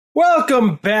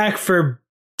Welcome back for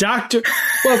Doctor.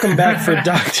 Welcome back for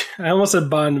Doctor. I almost said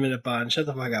Bond Minute Bond. Shut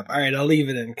the fuck up. All right, I'll leave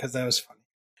it in because that was funny.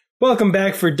 Welcome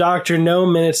back for Doctor No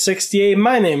Minute 68.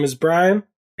 My name is Brian.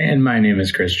 And my name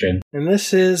is Christian. And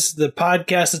this is the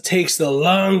podcast that takes the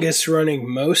longest running,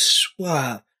 most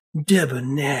suave,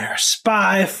 debonair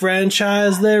spy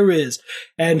franchise there is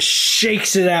and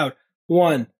shakes it out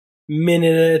 1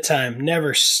 minute at a time.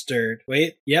 Never stirred.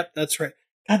 Wait, yep, that's right.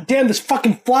 God damn this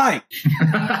fucking fly!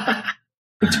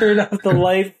 Turn off the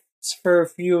lights for a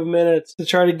few minutes to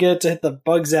try to get it to hit the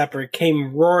bug zapper. It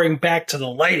came roaring back to the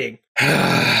lighting.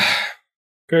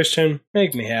 Christian,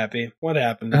 make me happy. What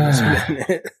happened in this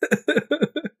minute?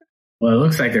 Well, it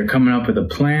looks like they're coming up with a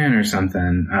plan or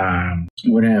something.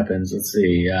 What happens? Let's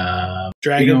see.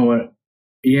 Dragon? You know what?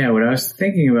 Yeah, what I was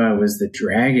thinking about was the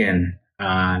dragon.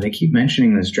 They keep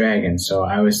mentioning this dragon, so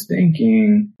I was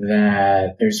thinking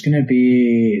that there's going to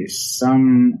be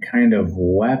some kind of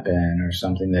weapon or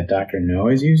something that Dr. No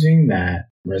is using that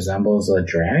resembles a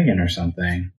dragon or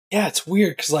something. Yeah, it's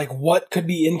weird, because, like, what could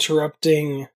be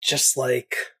interrupting just,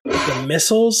 like, the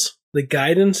missiles, the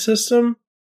guidance system,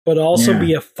 but also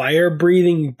be a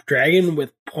fire-breathing dragon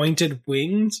with pointed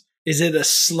wings? Is it a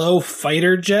slow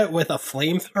fighter jet with a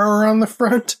flamethrower on the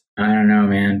front? I don't know,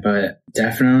 man, but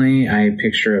definitely I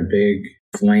picture a big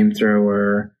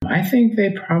flamethrower. I think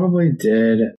they probably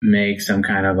did make some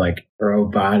kind of like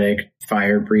robotic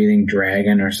fire-breathing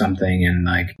dragon or something, and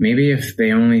like maybe if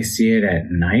they only see it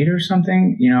at night or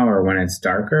something, you know, or when it's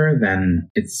darker, then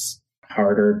it's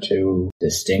harder to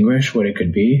distinguish what it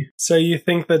could be. So you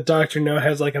think that Dr. No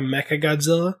has like a Mecha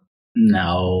Godzilla?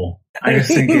 No. I just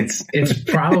think it's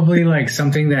probably like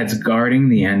something that's guarding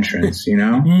the entrance, you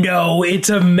know? No, it's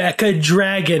a mecha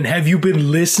dragon. Have you been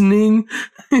listening?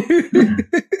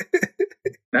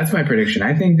 That's my prediction.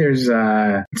 I think there's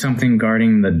something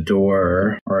guarding the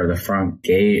door or the front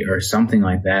gate or something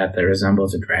like that that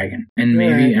resembles a dragon. And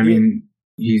maybe, I mean,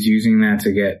 he's using that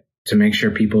to make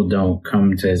sure people don't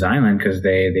come to his island because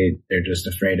they're just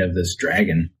afraid of this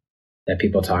dragon that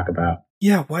people talk about.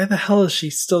 Yeah, why the hell is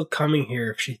she still coming here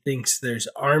if she thinks there's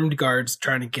armed guards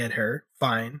trying to get her?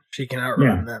 Fine, she can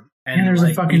outrun them. And there's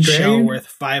a fucking dragon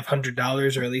worth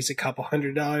 $500 or at least a couple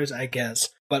 $100, I guess.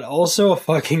 But also a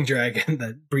fucking dragon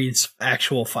that breathes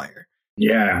actual fire.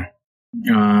 Yeah.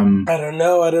 I don't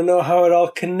know how it all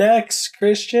connects,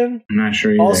 Christian. I'm not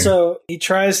sure either. Also, he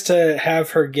tries to have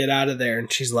her get out of there,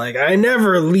 and she's like, I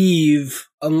never leave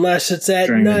unless it's at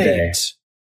night.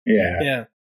 Yeah.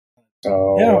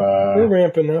 So, we're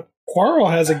ramping up. Quarrel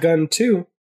has a gun, too.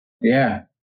 Yeah,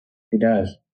 he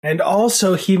does. And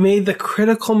also, he made the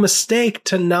critical mistake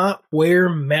to not wear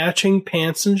matching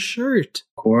pants and shirt.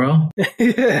 Quarrel?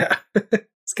 Yeah.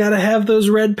 He's got to have those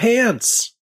red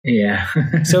pants. Yeah.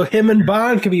 So him and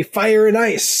Bond can be fire and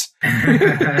ice.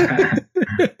 And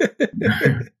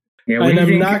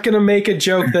I'm not going to make a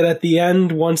joke that at the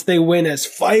end, once they win as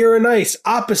fire and ice,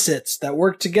 opposites that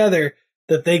work together,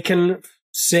 that they can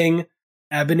sing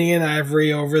Ebony and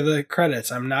Ivory over the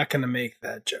credits. I'm not going to make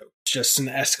that joke. It's just an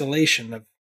escalation of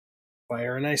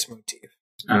fire and ice motif.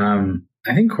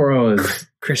 I think Coral is...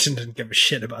 Christian didn't give a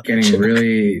shit about that. Getting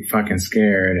really fucking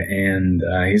scared, and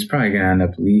he's probably going to end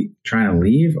up trying to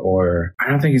leave, or I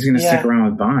don't think he's going to stick around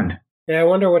with Bond. Yeah, I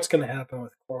wonder what's going to happen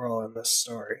with Coral in this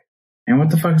story. And what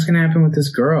the fuck is going to happen with this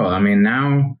girl? I mean,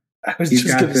 now... I was just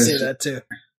going to say that, too.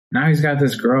 Now he's got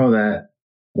this girl that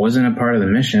wasn't a part of the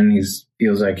mission. He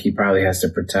feels like he probably has to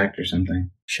protect or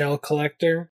something. Shell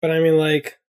collector? But I mean,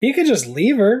 like, he could just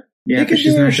leave her. Yeah, but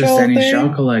she's not just any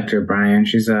shell collector, Brian.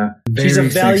 She's a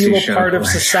valuable part of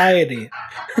collector. Society.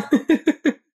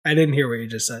 I didn't hear what you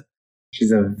just said.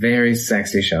 She's a very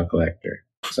sexy shell collector.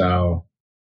 So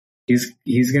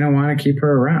he's going to want to keep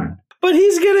her around. But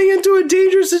he's getting into a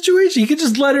dangerous situation. He could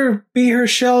just let her be her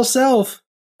shell self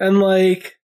and,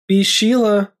 like, be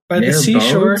Sheila by the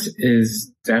seashore. Boat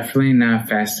is definitely not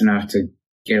fast enough to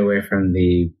get away from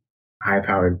the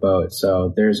high-powered boat,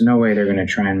 so there's no way they're going to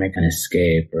try and make an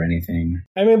escape or anything.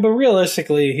 I mean, but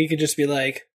realistically, he could just be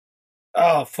like,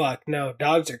 oh, fuck, no,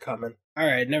 dogs are coming. All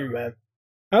right, never mind.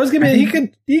 I was going to be,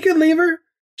 he could leave her.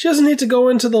 She doesn't need to go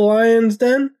into the lion's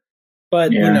den,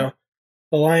 but, you know,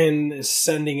 the lion is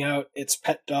sending out its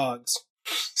pet dogs.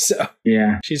 So,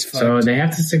 she's fucked. So they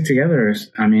have to stick together.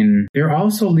 I mean, they're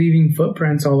also leaving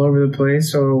footprints all over the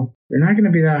place, so they're not going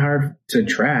to be that hard to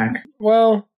track.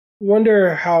 Well, I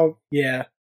wonder how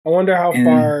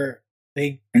far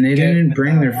they... And they didn't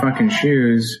bring their fucking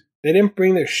shoes. They didn't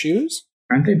bring their shoes?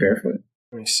 Aren't they barefoot?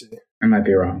 Let me see. I might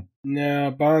be wrong. No,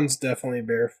 Bond's definitely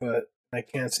barefoot. I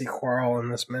can't see Quarrel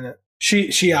in this minute.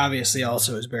 She obviously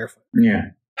also is barefoot.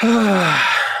 Yeah.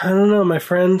 I don't know, my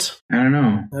friend. I don't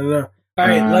know. All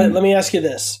right, let me ask you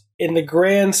this. In the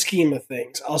grand scheme of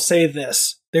things, I'll say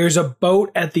this. There's a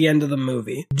boat at the end of the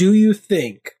movie. Do you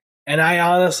think, and I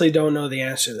honestly don't know the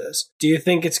answer to this, do you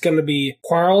think it's going to be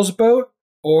Quarl's boat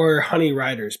or Honey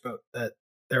Rider's boat that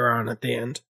they're on at the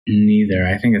end? Neither.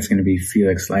 I think it's going to be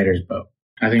Felix Leiter's boat.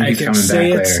 I think he's coming back later. I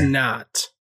can say it's not.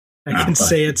 I can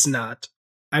say it's not.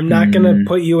 I'm not going to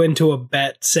put you into a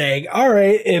bet saying, all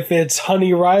right, if it's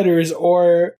Honey Rider's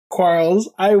or Quarl's,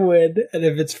 I win. And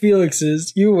if it's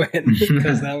Felix's, you win.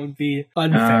 Because that would be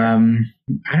unfair.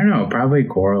 I don't know. Probably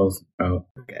Quarl's boat.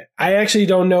 Okay. I actually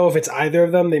don't know if it's either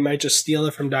of them. They might just steal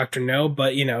it from Dr. No.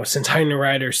 But, since Honey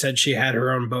Rider said she had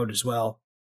her own boat as well.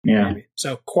 Yeah. Maybe.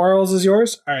 So Quarl's is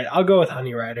yours? All right. I'll go with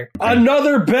Honey Rider. Okay.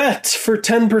 Another bet for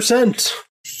 10%.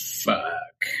 Fuck.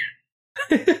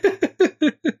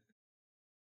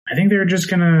 I think they're just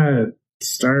gonna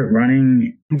start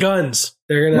running guns.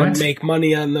 They're gonna make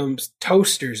money on those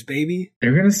toasters, baby.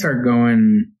 They're gonna start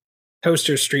going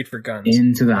Toaster Street for guns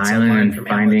into the island and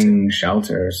finding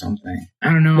shelter or something.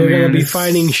 I don't know. They're gonna be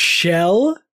finding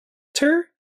shelter.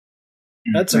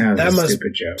 That must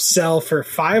stupid joke. Sell for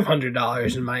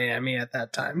 $500 in Miami at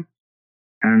that time.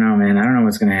 I don't know, man. I don't know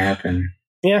what's gonna happen.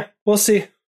 Yeah, we'll see.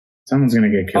 Someone's gonna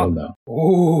get killed though.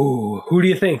 Ooh, who do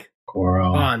you think?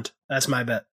 Quarl. Bond. That's my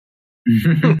bet.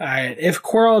 All right. If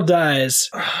Quarl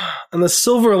dies, on the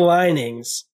silver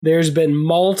linings, there's been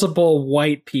multiple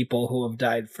white people who have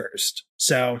died first.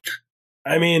 So,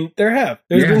 I mean, there's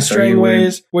been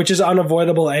Strangways, which is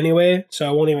unavoidable anyway. So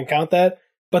I won't even count that.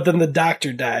 But then the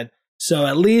doctor died. So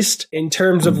at least in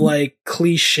terms of like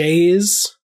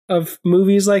cliches of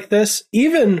movies like this,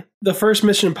 even the first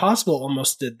Mission Impossible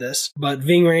almost did this. But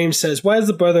Ving Rhames says, why has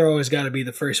the brother always got to be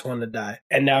the first one to die?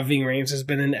 And now Ving Rhames has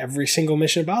been in every single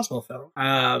Mission Impossible film.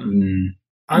 On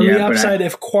the upside,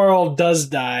 if Quarl does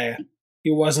die,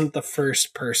 he wasn't the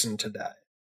first person to die.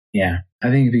 Yeah, I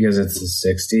think because it's the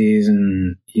 60s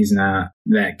and he's not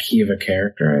that key of a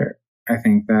character, I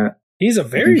think that... He's a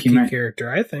very key character,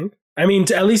 I think. I mean,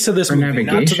 at least to this movie,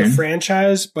 not to the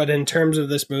franchise, but in terms of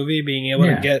this movie, being able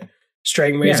to get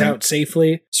Strangways out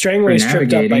safely. Strangways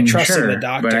tripped up by trusting the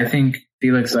doctor. But I think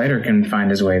Felix Leiter can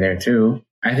find his way there too.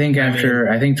 I think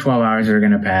I think 12 hours are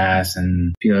going to pass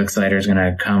and Felix Leiter is going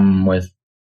to come with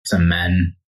some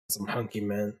men. Some hunky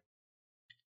men.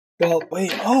 Well,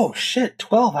 wait. Oh, shit.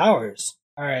 12 hours.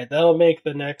 All right. That'll make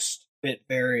the next bit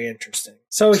very interesting.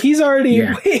 So he's already...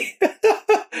 Yeah.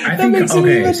 I think,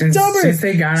 since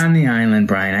they got on the island,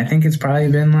 Brian, I think it's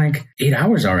probably been like 8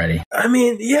 hours already. I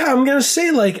mean, yeah, I'm going to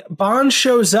say like Bond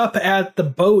shows up at the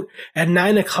boat at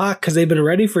 9 o'clock because they've been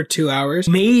ready for 2 hours.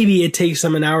 Maybe it takes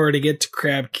them an hour to get to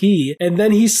Crab Key. And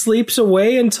then he sleeps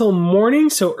away until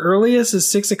morning. So earliest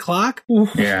is 6 o'clock.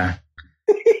 Oof. Yeah.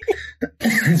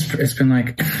 It's been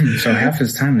like, so half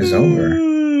his time is over.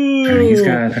 I mean, he's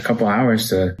got a couple hours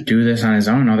to do this on his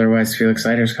own. Otherwise, Felix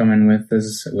Leiter's coming with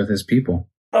his people.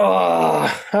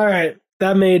 Oh, all right.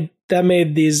 That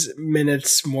made these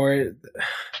minutes more.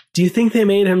 Do you think they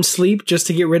made him sleep just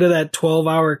to get rid of that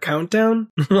 12-hour countdown?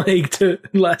 Like to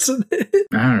lessen it?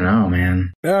 I don't know,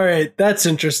 man. All right, that's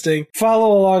interesting.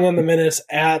 Follow along on the minutes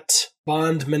at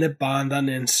Bond Minute Bond on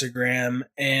Instagram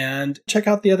and check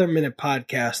out the other Minute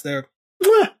podcast. They're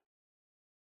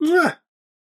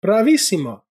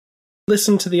bravissimo.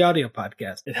 Listen to the audio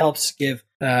podcast. It helps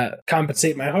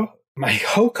compensate my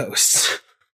co-hosts.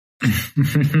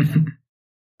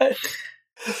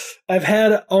 I've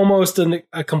had almost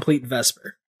a complete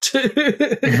Vesper. And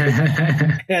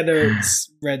a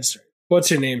red stripe.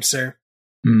 What's your name, sir?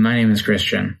 My name is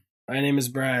Christian. My name is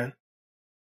Brian.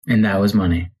 And that was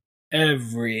money.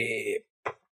 Every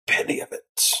penny of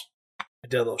it. I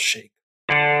did a little shake.